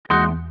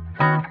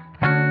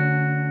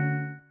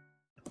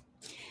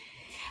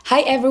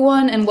Hi,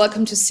 everyone, and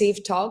welcome to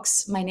CIFE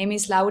Talks. My name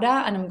is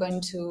Laura, and I'm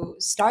going to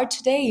start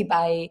today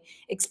by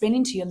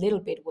explaining to you a little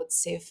bit what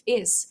CIFE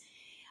is.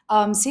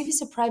 CIFE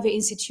is a private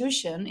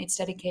institution. It's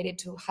dedicated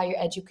to higher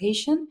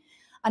education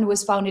and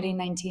was founded in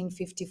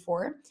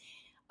 1954.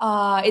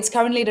 It's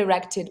currently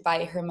directed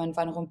by Herman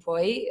Van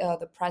Rompuy,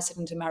 the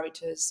President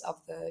Emeritus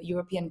of the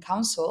European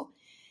Council,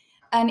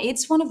 and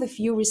it's one of the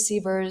few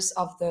receivers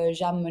of the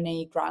Jean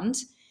Monnet Grant,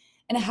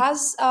 and it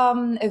has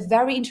a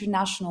very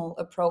international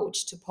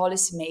approach to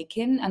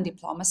policymaking and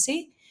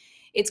diplomacy.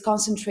 It's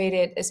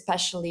concentrated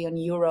especially on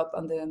Europe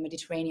and the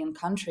Mediterranean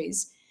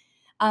countries.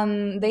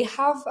 And they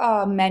have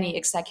many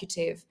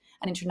executive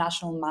and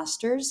international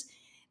masters.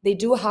 They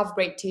do have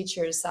great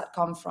teachers that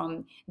come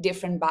from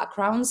different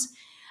backgrounds.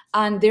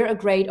 And they're a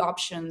great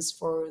options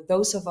for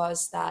those of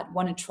us that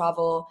want to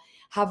travel,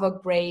 have a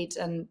great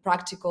and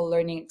practical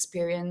learning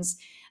experience,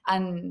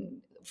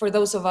 and for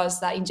those of us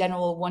that in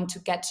general want to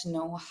get to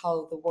know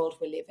how the world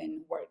we live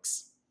in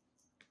works.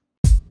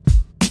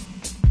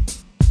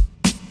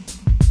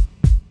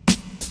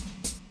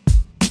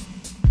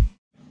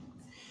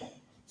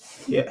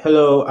 Yeah,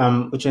 hello,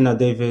 I'm Uchenna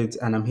David,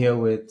 and I'm here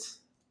with.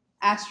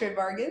 Astrid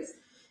Vargas.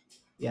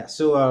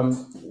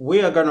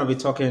 We are going to be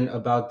talking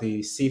about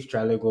the CIF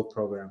Trilingual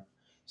program.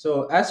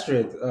 So,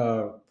 Astrid,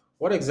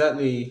 what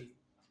exactly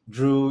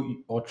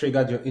drew or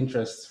triggered your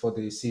interest for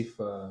the CIF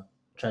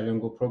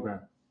Trilingual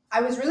program? I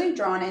was really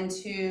drawn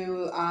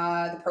into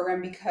the program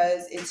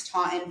because it's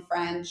taught in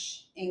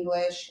French,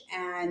 English,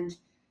 and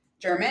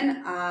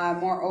German.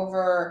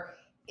 Moreover,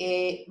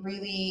 it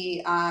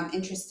really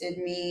interested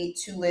me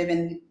to live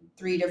in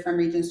three different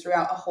regions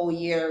throughout a whole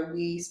year.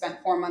 We spent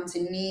 4 months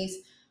in Nice,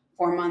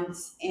 4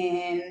 months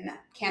in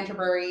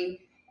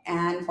Canterbury,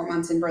 and 4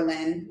 months in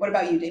Berlin. What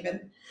about you,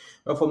 David?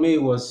 Well, for me,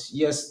 it was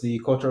yes, the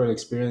cultural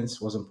experience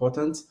was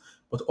important,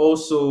 but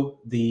also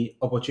the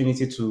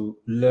opportunity to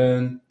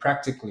learn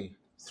practically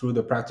through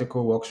the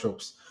practical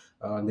workshops,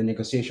 the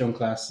negotiation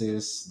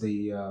classes,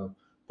 the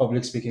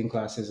public speaking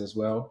classes as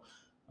well.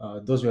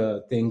 Those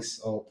were things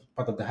or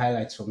part of the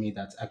highlights for me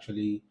that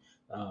actually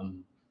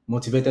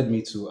motivated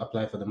me to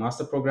apply for the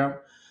master program.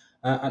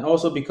 And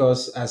also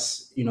because,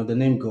 as you know, the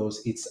name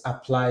goes, it's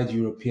applied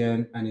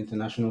European and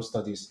international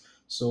studies.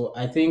 So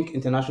I think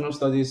international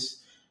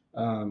studies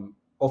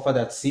offer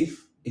that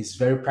CIF is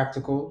very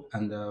practical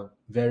and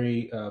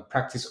very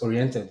practice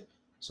oriented.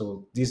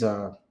 So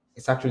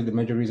it's actually the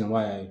major reason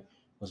why I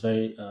was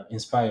very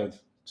inspired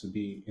to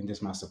be in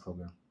this master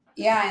program.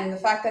 Yeah, and the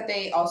fact that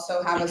they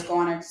also have us go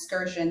on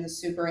excursions is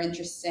super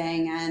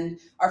interesting. And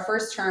our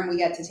first term, we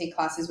get to take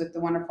classes with the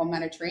wonderful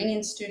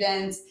Mediterranean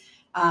students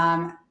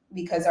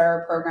because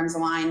our programs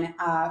align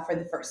for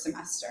the first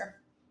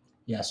semester.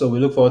 Yeah, so we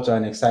look forward to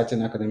an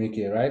exciting academic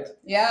year, right?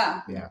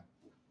 Yeah. Yeah.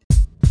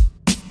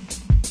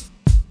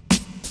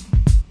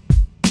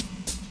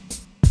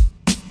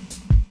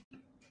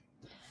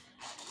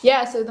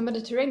 Yeah, so the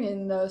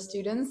Mediterranean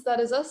students, that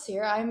is us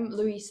here. I'm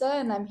Luisa,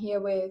 and I'm here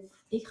with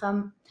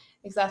Ikram.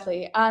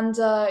 exactly. And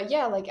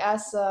like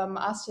as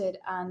Astrid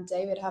and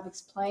David have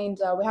explained,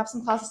 we have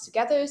some classes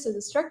together. So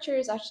the structure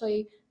is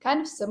actually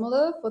kind of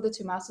similar for the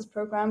two master's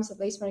programs, at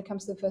least when it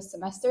comes to the first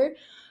semester.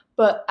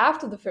 But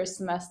after the first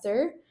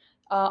semester,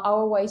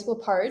 our ways will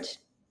part,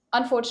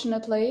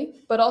 unfortunately,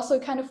 but also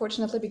kind of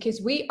fortunately,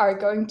 because we are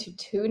going to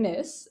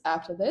Tunis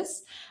after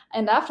this.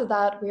 And after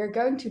that, we are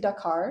going to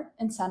Dakar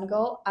in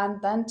Senegal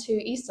and then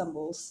to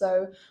Istanbul.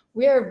 So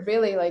we are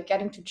really like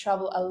getting to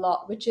travel a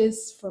lot, which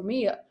is for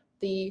me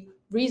the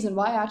reason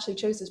why I actually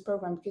chose this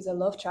program, because I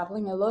love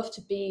traveling. I love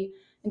to be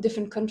in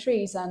different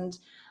countries, and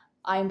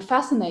I'm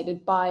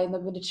fascinated by the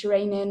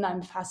Mediterranean.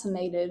 I'm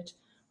fascinated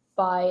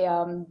by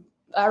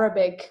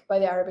by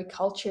the Arabic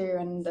culture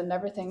and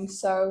everything.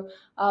 So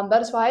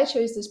that is why I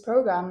chose this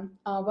program.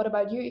 What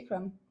about you,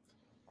 Ikram?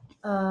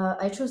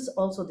 I chose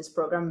also this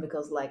program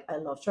because like I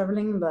love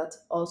traveling, but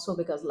also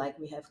because like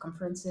we have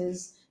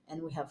conferences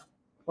and we have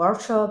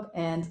workshop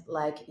and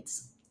like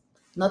it's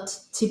not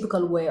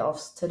typical way of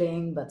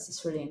studying, but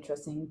it's really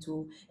interesting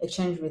to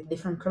exchange with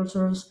different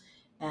cultures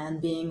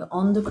and being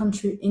on the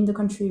country in the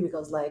country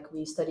because like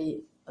we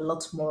study a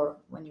lot more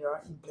when you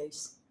are in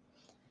place.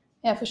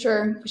 Yeah, for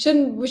sure.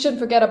 We shouldn't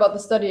forget about the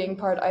studying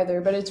part either,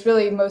 but it's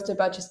really most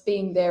about just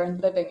being there and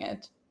living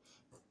it.